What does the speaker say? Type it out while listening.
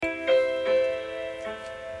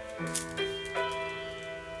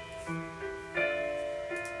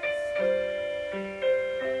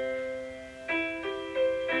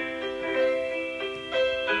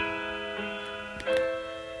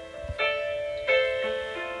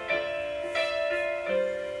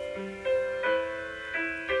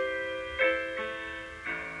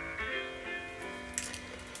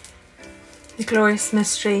The glorious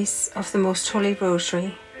mysteries of the Most Holy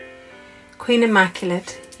Rosary. Queen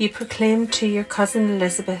Immaculate, you proclaimed to your cousin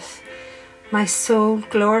Elizabeth, "My soul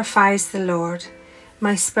glorifies the Lord,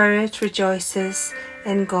 my spirit rejoices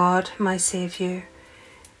in God my Saviour."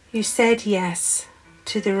 You said yes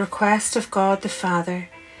to the request of God the Father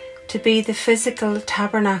to be the physical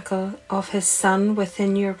tabernacle of His Son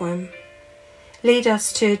within your womb. Lead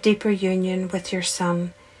us to a deeper union with your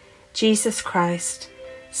Son, Jesus Christ,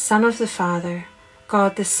 Son of the Father,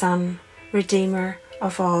 God the Son, Redeemer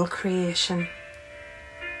of all creation.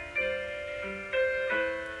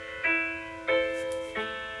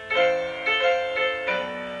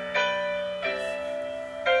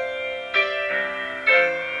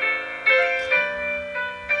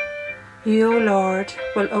 You, O Lord,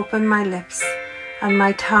 will open my lips, and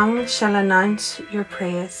my tongue shall announce your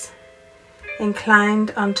praise.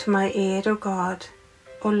 Inclined unto my aid, O God,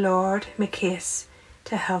 O Lord, make haste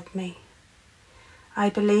to help me. I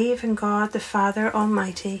believe in God the Father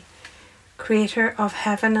Almighty, Creator of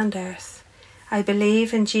heaven and earth. I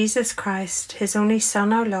believe in Jesus Christ, His only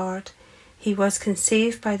Son, our Lord. He was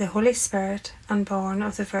conceived by the Holy Spirit and born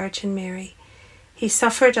of the Virgin Mary. He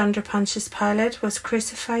suffered under Pontius Pilate, was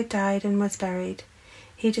crucified, died, and was buried.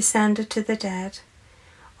 He descended to the dead.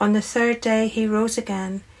 On the third day he rose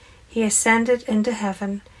again. He ascended into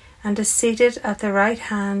heaven and is seated at the right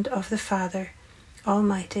hand of the Father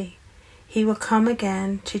Almighty. He will come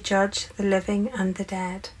again to judge the living and the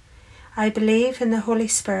dead. I believe in the Holy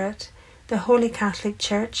Spirit, the Holy Catholic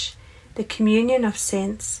Church, the communion of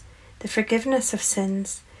saints, the forgiveness of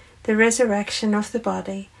sins, the resurrection of the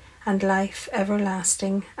body, and life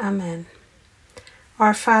everlasting. Amen.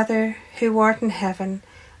 Our Father, who art in heaven,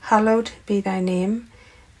 hallowed be thy name.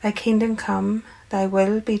 Thy kingdom come, thy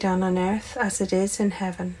will be done on earth as it is in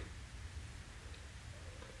heaven.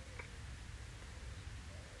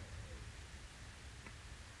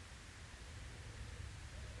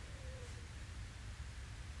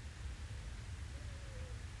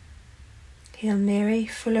 Hail Mary,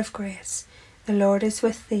 full of grace, the Lord is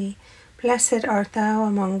with thee. Blessed art thou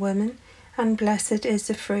among women, and blessed is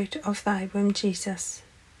the fruit of thy womb, Jesus.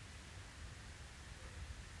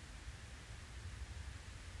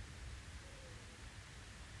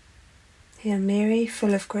 Hail Mary,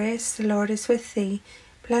 full of grace, the Lord is with thee.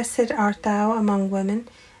 Blessed art thou among women,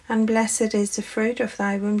 and blessed is the fruit of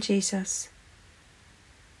thy womb, Jesus.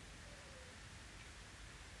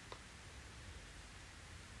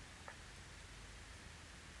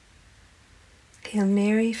 Hail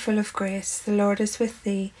Mary, full of grace, the Lord is with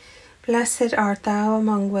thee. Blessed art thou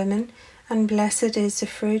among women, and blessed is the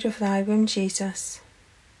fruit of thy womb, Jesus.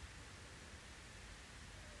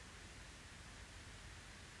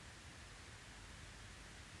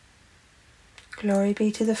 Glory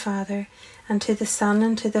be to the Father, and to the Son,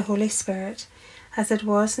 and to the Holy Spirit, as it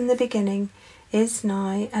was in the beginning, is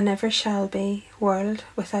now, and ever shall be, world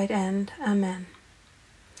without end. Amen.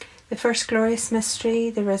 The first glorious mystery,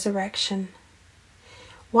 the Resurrection.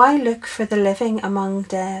 Why look for the living among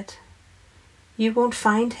dead? You won't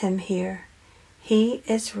find him here. He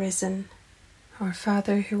is risen. Our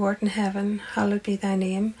Father, who art in heaven, hallowed be thy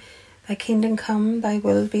name. Thy kingdom come, thy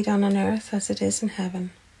will be done on earth as it is in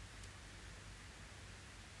heaven.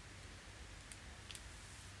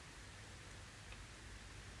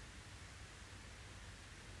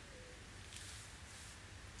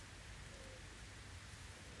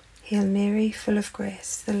 Hail Mary, full of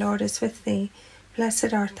grace, the Lord is with thee.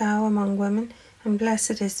 Blessed art thou among women, and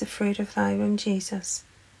blessed is the fruit of thy womb, Jesus.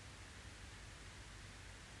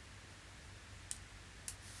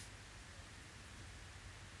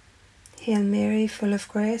 Hail Mary, full of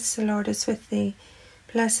grace, the Lord is with thee.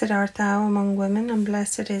 Blessed art thou among women, and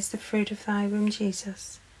blessed is the fruit of thy womb,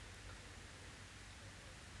 Jesus.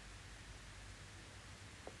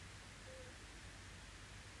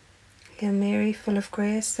 Hail Mary, full of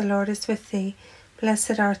grace, the Lord is with thee.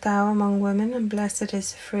 Blessed art thou among women, and blessed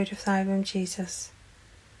is the fruit of thy womb, Jesus.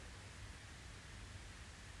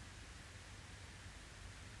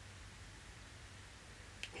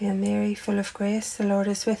 Hail Mary, full of grace, the Lord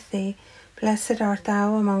is with thee. Blessed art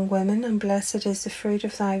thou among women, and blessed is the fruit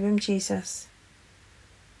of thy womb, Jesus.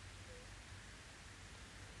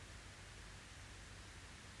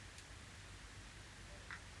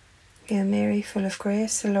 Hail Mary, full of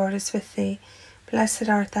grace, the Lord is with thee. Blessed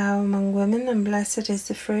art thou among women, and blessed is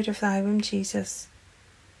the fruit of thy womb, Jesus.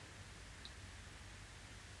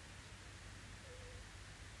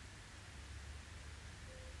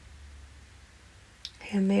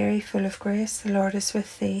 Hail Mary, full of grace, the Lord is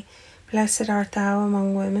with thee. Blessed art thou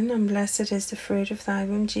among women, and blessed is the fruit of thy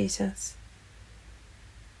womb, Jesus.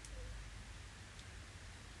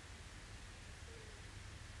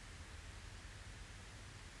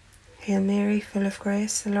 Hail Mary, full of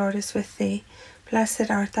grace, the Lord is with thee.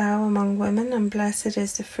 Blessed art thou among women, and blessed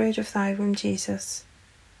is the fruit of thy womb, Jesus.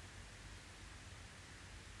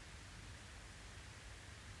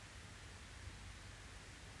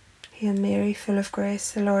 Hail Mary, full of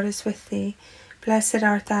grace, the Lord is with thee. Blessed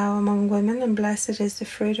art thou among women, and blessed is the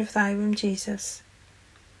fruit of thy womb, Jesus.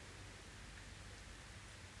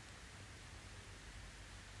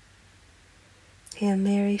 Hail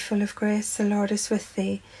Mary, full of grace, the Lord is with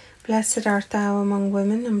thee. Blessed art thou among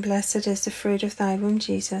women, and blessed is the fruit of thy womb,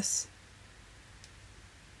 Jesus.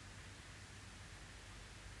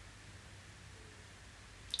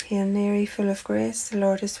 Hail Mary, full of grace, the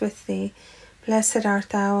Lord is with thee. Blessed art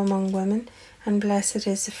thou among women, and blessed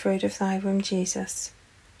is the fruit of thy womb, Jesus.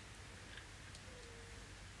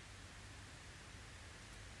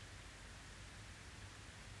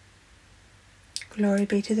 Glory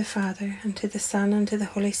be to the Father, and to the Son, and to the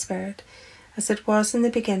Holy Spirit, as it was in the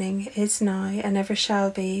beginning, is now, and ever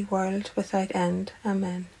shall be, world without end.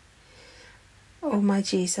 Amen. O my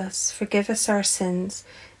Jesus, forgive us our sins,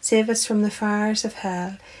 save us from the fires of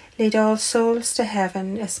hell, lead all souls to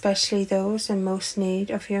heaven, especially those in most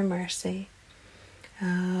need of your mercy.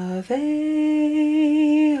 Ave,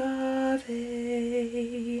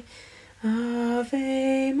 Ave,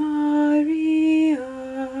 Ave Maria,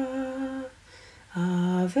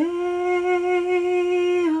 Ave,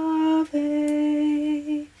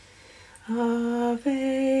 Ave,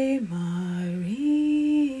 Ave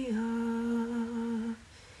Maria.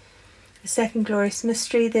 The second glorious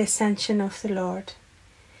mystery, the Ascension of the Lord.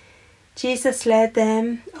 Jesus led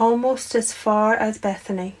them almost as far as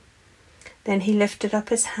Bethany. Then he lifted up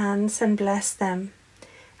his hands and blessed them.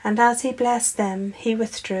 And as he blessed them, he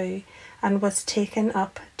withdrew and was taken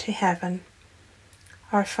up to heaven.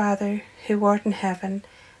 Our Father, who art in heaven,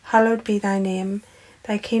 hallowed be thy name.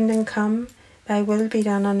 Thy kingdom come, thy will be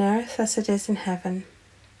done on earth as it is in heaven.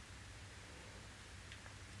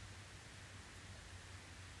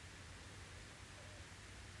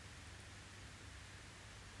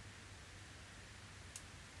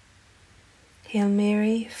 Hail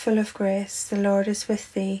Mary, full of grace, the Lord is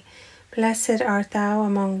with thee. Blessed art thou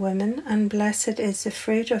among women, and blessed is the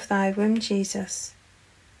fruit of thy womb, Jesus.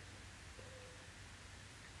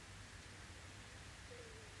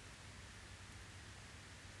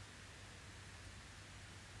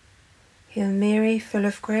 Hail Mary, full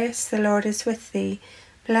of grace, the Lord is with thee.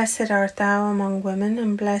 Blessed art thou among women,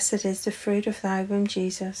 and blessed is the fruit of thy womb,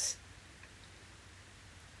 Jesus.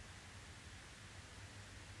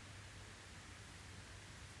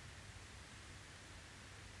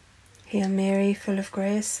 Hail Mary, full of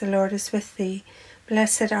grace, the Lord is with thee.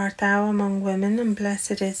 Blessed art thou among women, and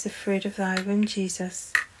blessed is the fruit of thy womb,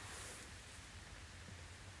 Jesus.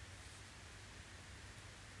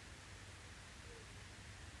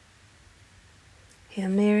 Hail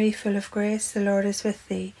Mary, full of grace, the Lord is with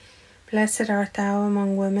thee. Blessed art thou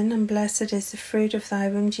among women, and blessed is the fruit of thy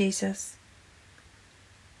womb, Jesus.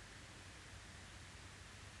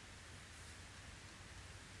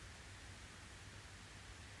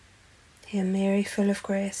 Hail Mary, full of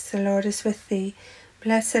grace, the Lord is with thee.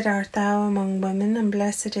 Blessed art thou among women, and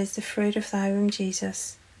blessed is the fruit of thy womb,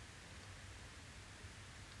 Jesus.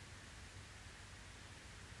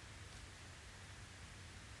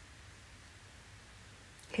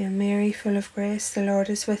 Hail Mary, full of grace, the Lord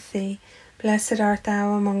is with thee. Blessed art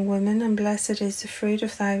thou among women, and blessed is the fruit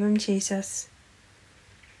of thy womb, Jesus.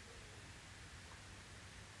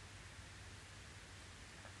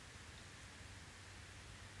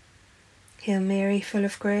 Hail Mary, full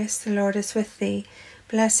of grace, the Lord is with thee.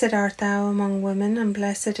 Blessed art thou among women, and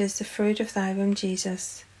blessed is the fruit of thy womb,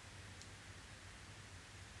 Jesus.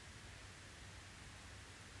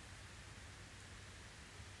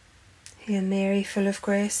 Hail Mary, full of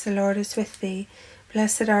grace, the Lord is with thee.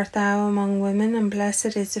 Blessed art thou among women, and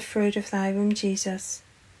blessed is the fruit of thy womb, Jesus.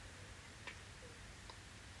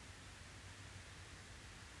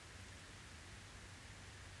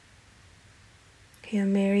 Hail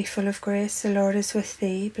Mary, full of grace, the Lord is with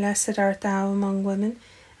thee. Blessed art thou among women,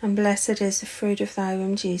 and blessed is the fruit of thy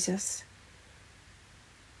womb, Jesus.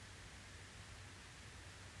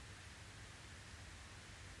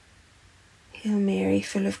 Hail Mary,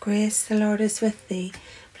 full of grace, the Lord is with thee.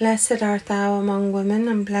 Blessed art thou among women,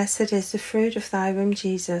 and blessed is the fruit of thy womb,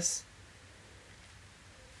 Jesus.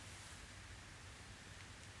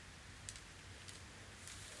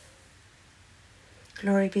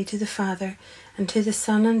 Glory be to the Father, and to the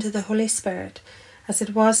Son, and to the Holy Spirit, as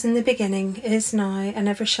it was in the beginning, is now, and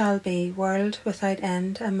ever shall be, world without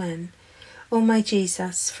end. Amen. O my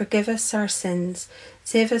Jesus, forgive us our sins,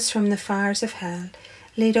 save us from the fires of hell,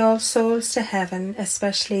 Lead all souls to heaven,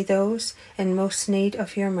 especially those in most need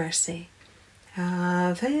of your mercy.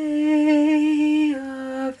 Ave,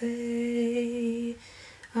 Ave,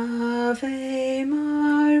 Ave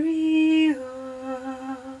Maria.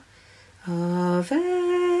 Ave,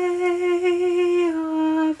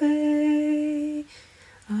 Ave,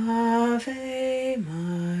 Ave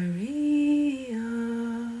Maria.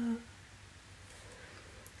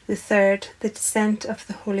 The third, the descent of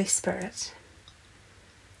the Holy Spirit.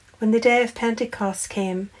 When the day of Pentecost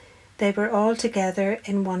came, they were all together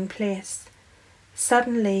in one place.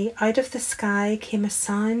 Suddenly, out of the sky came a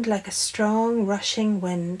sound like a strong rushing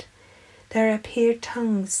wind. There appeared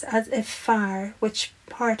tongues as if fire, which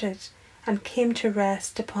parted and came to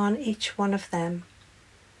rest upon each one of them.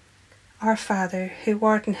 Our Father, who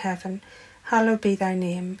art in heaven, hallowed be thy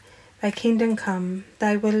name. Thy kingdom come,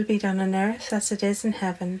 thy will be done on earth as it is in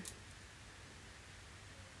heaven.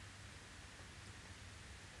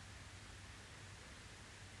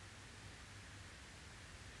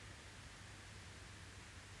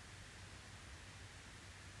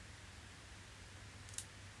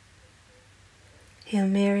 Hail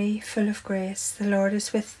Mary, full of grace, the Lord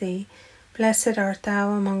is with thee. Blessed art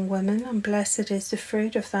thou among women, and blessed is the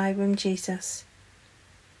fruit of thy womb, Jesus.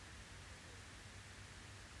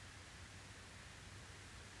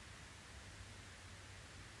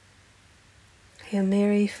 Hail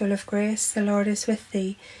Mary, full of grace, the Lord is with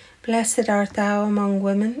thee. Blessed art thou among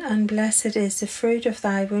women, and blessed is the fruit of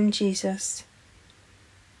thy womb, Jesus.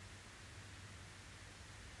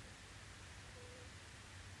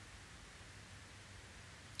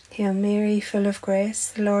 Hail Mary, full of grace,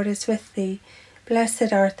 the Lord is with thee.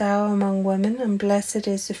 Blessed art thou among women, and blessed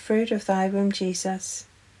is the fruit of thy womb, Jesus.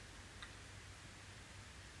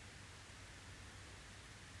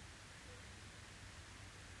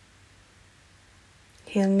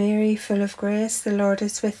 Hail Mary, full of grace, the Lord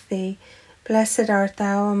is with thee. Blessed art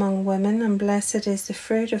thou among women, and blessed is the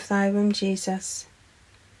fruit of thy womb, Jesus.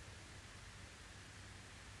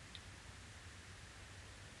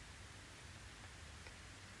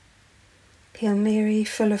 Hail Mary,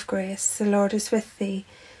 full of grace, the Lord is with thee.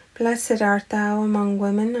 Blessed art thou among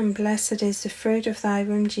women, and blessed is the fruit of thy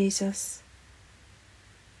womb, Jesus.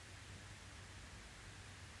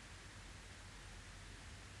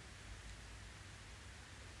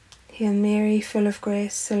 Hail Mary, full of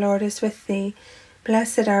grace, the Lord is with thee.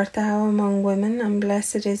 Blessed art thou among women, and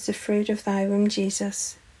blessed is the fruit of thy womb,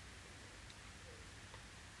 Jesus.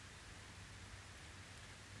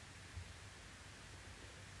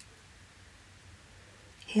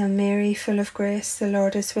 Hail Mary, full of grace, the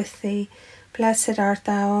Lord is with thee. Blessed art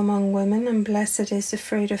thou among women, and blessed is the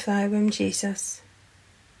fruit of thy womb, Jesus.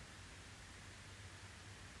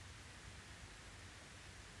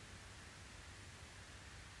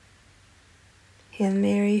 Hail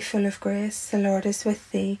Mary, full of grace, the Lord is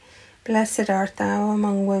with thee. Blessed art thou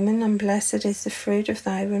among women, and blessed is the fruit of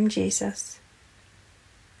thy womb, Jesus.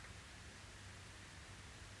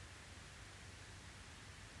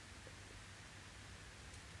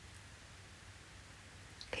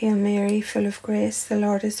 Hail Mary, full of grace, the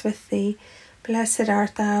Lord is with thee. Blessed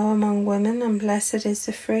art thou among women, and blessed is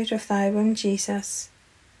the fruit of thy womb, Jesus.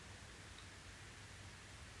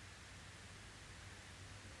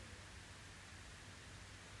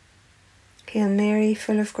 Hail Mary,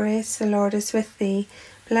 full of grace, the Lord is with thee.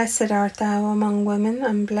 Blessed art thou among women,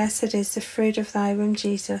 and blessed is the fruit of thy womb,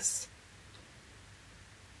 Jesus.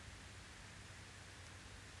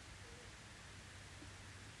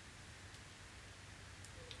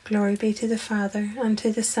 Glory be to the Father, and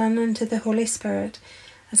to the Son, and to the Holy Spirit,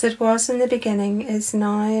 as it was in the beginning, is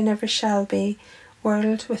now, and ever shall be,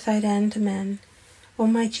 world without end. Amen. O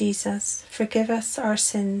my Jesus, forgive us our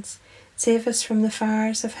sins, save us from the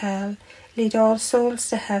fires of hell, lead all souls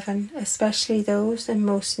to heaven, especially those in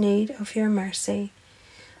most need of your mercy.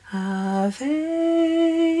 Ave,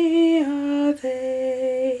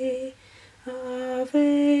 Ave,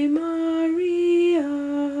 Ave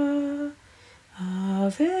Maria.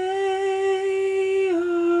 Ave,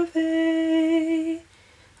 Ave,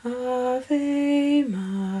 Ave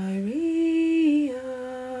Maria.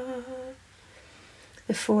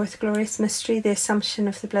 The fourth glorious mystery, the Assumption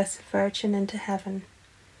of the Blessed Virgin into heaven.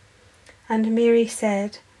 And Mary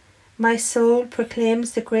said, My soul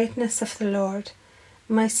proclaims the greatness of the Lord.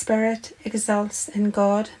 My spirit exults in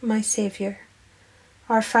God my Saviour.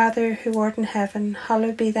 Our Father, who art in heaven,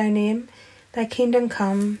 hallowed be thy name. Thy kingdom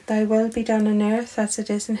come, thy will be done on earth as it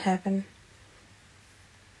is in heaven.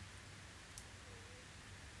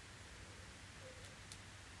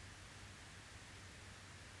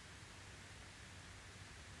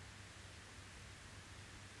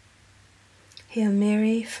 Hail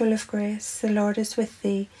Mary, full of grace, the Lord is with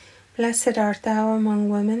thee. Blessed art thou among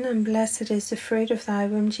women, and blessed is the fruit of thy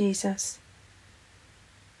womb, Jesus.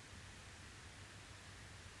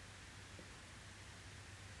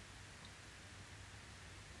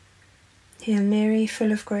 Hail Mary,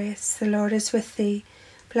 full of grace, the Lord is with thee.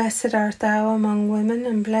 Blessed art thou among women,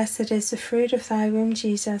 and blessed is the fruit of thy womb,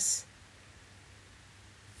 Jesus.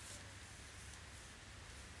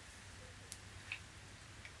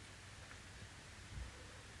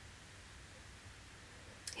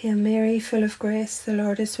 Hail Mary, full of grace, the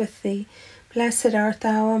Lord is with thee. Blessed art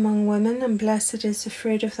thou among women, and blessed is the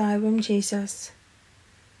fruit of thy womb, Jesus.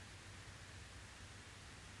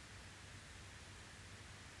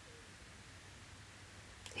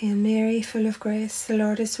 Hail Mary, full of grace, the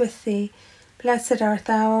Lord is with thee. Blessed art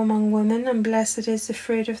thou among women, and blessed is the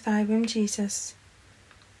fruit of thy womb, Jesus.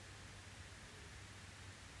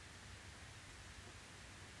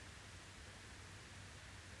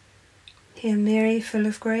 Hail Mary, full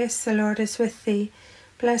of grace, the Lord is with thee.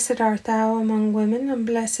 Blessed art thou among women, and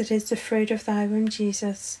blessed is the fruit of thy womb,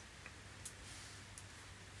 Jesus.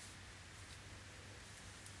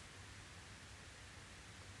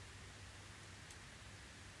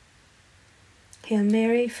 Hail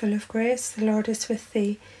Mary, full of grace, the Lord is with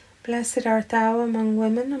thee. Blessed art thou among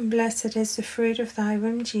women, and blessed is the fruit of thy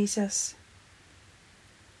womb, Jesus.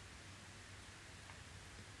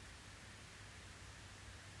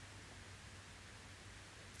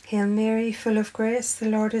 Hail Mary, full of grace, the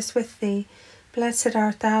Lord is with thee. Blessed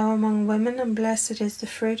art thou among women, and blessed is the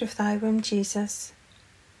fruit of thy womb, Jesus.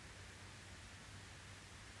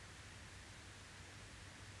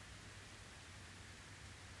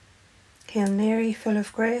 Hail Mary, full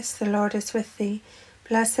of grace, the Lord is with thee.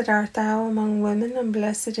 Blessed art thou among women, and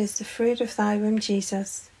blessed is the fruit of thy womb,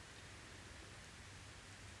 Jesus.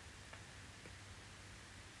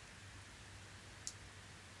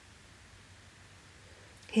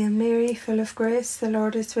 Hail Mary, full of grace, the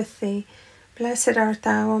Lord is with thee. Blessed art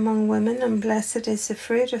thou among women, and blessed is the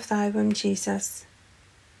fruit of thy womb, Jesus.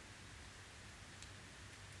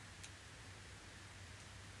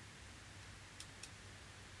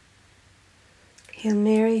 Hail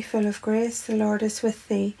Mary, full of grace, the Lord is with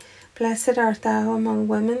thee. Blessed art thou among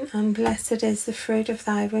women, and blessed is the fruit of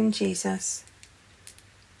thy womb, Jesus.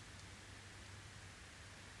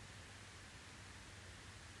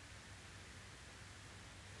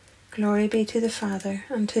 Glory be to the Father,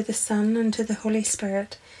 and to the Son, and to the Holy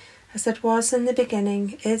Spirit, as it was in the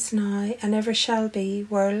beginning, is now, and ever shall be,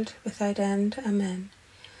 world without end. Amen.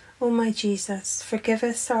 O my Jesus, forgive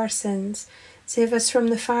us our sins, save us from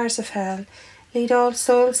the fires of hell, lead all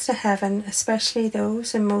souls to heaven, especially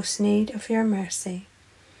those in most need of your mercy.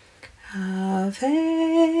 Ave,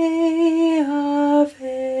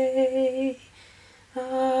 Ave,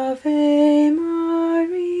 Ave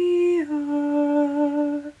Maria.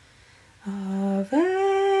 Ave,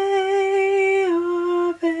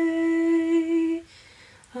 Ave,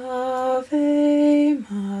 Ave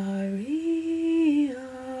Maria.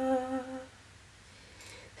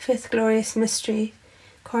 Fifth glorious mystery,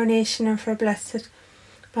 coronation of our Blessed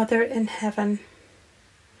Mother in heaven.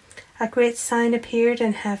 A great sign appeared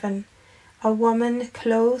in heaven, a woman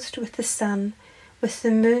clothed with the sun, with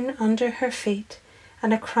the moon under her feet,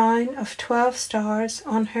 and a crown of 12 stars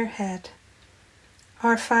on her head.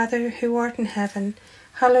 Our Father, who art in heaven,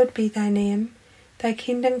 hallowed be thy name. Thy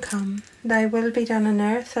kingdom come, thy will be done on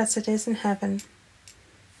earth as it is in heaven.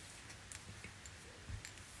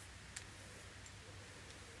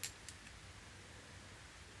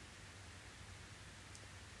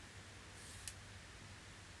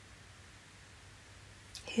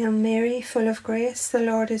 Hail Mary, full of grace, the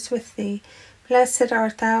Lord is with thee. Blessed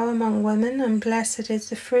art thou among women, and blessed is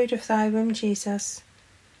the fruit of thy womb, Jesus.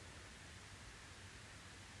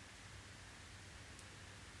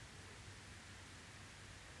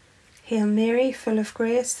 Hail Mary, full of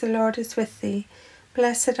grace, the Lord is with thee.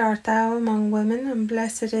 Blessed art thou among women, and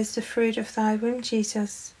blessed is the fruit of thy womb,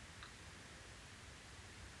 Jesus.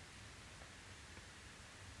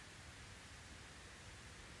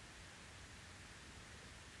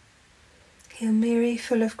 Hail Mary,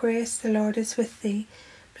 full of grace, the Lord is with thee.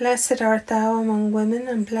 Blessed art thou among women,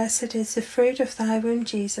 and blessed is the fruit of thy womb,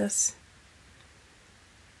 Jesus.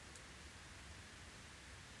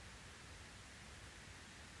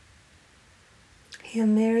 Hail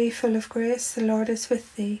Mary, full of grace, the Lord is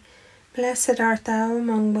with thee. Blessed art thou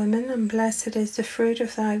among women, and blessed is the fruit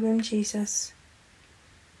of thy womb, Jesus.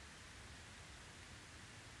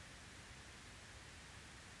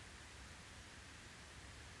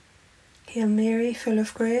 Hail Mary, full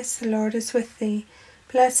of grace, the Lord is with thee.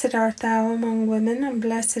 Blessed art thou among women, and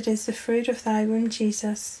blessed is the fruit of thy womb,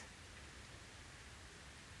 Jesus.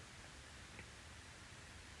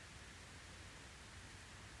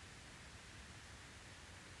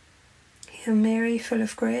 Hail Mary, full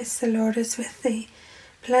of grace, the Lord is with thee.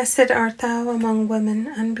 Blessed art thou among women,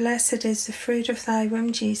 and blessed is the fruit of thy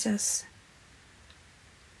womb, Jesus.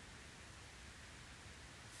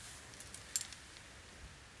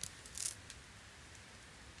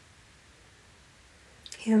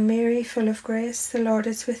 Hail Mary, full of grace, the Lord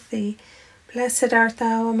is with thee. Blessed art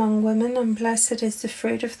thou among women, and blessed is the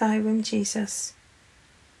fruit of thy womb, Jesus.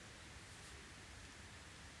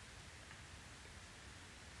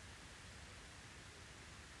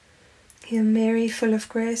 Hail Mary, full of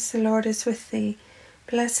grace, the Lord is with thee.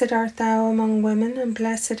 Blessed art thou among women, and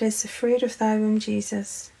blessed is the fruit of thy womb,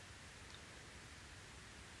 Jesus.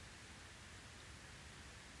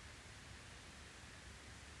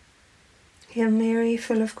 Hail Mary,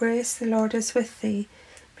 full of grace, the Lord is with thee.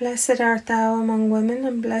 Blessed art thou among women,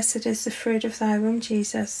 and blessed is the fruit of thy womb,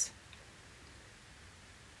 Jesus.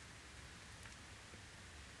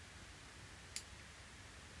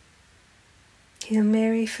 Hail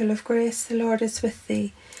Mary, full of grace, the Lord is with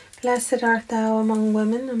thee. Blessed art thou among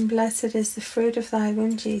women, and blessed is the fruit of thy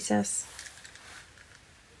womb, Jesus.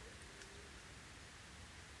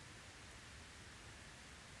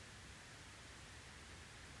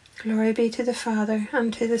 Glory be to the Father,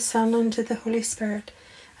 and to the Son, and to the Holy Spirit,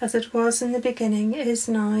 as it was in the beginning, is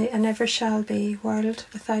now, and ever shall be, world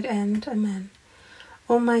without end. Amen.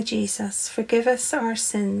 O my Jesus, forgive us our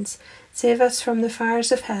sins, save us from the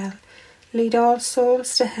fires of hell, lead all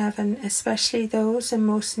souls to heaven, especially those in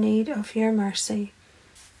most need of your mercy.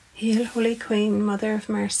 Hail, Holy Queen, Mother of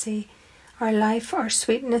Mercy, our life, our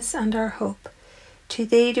sweetness, and our hope. To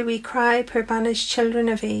thee do we cry, poor banished children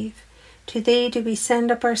of Eve. To thee do we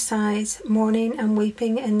send up our sighs, mourning and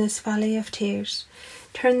weeping in this valley of tears.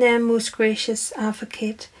 Turn then, most gracious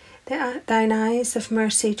Advocate, thine eyes of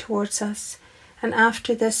mercy towards us, and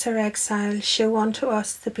after this our exile show unto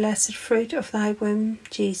us the blessed fruit of thy womb,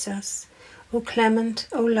 Jesus. O clement,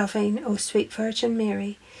 O loving, O sweet Virgin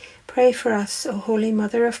Mary, pray for us, O Holy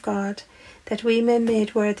Mother of God, that we may be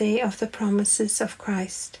made worthy of the promises of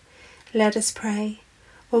Christ. Let us pray.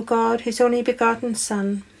 O God, whose only begotten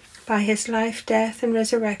Son, by his life, death, and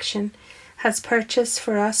resurrection, has purchased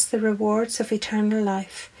for us the rewards of eternal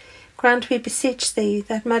life, grant, we beseech thee,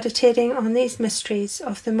 that meditating on these mysteries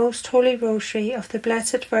of the most holy Rosary of the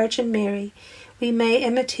Blessed Virgin Mary, we may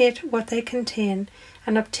imitate what they contain,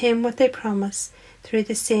 and obtain what they promise, through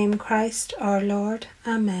the same Christ our Lord.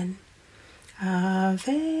 Amen.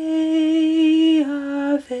 Ave,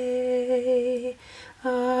 Ave,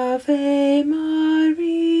 Ave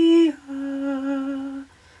Maria,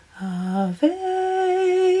 Ave,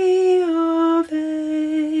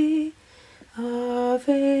 Ave,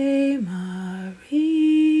 Ave Maria.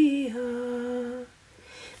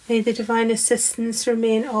 May the divine assistance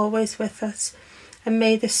remain always with us, and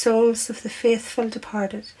may the souls of the faithful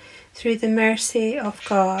departed, through the mercy of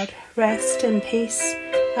God, rest in peace.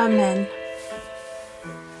 Amen.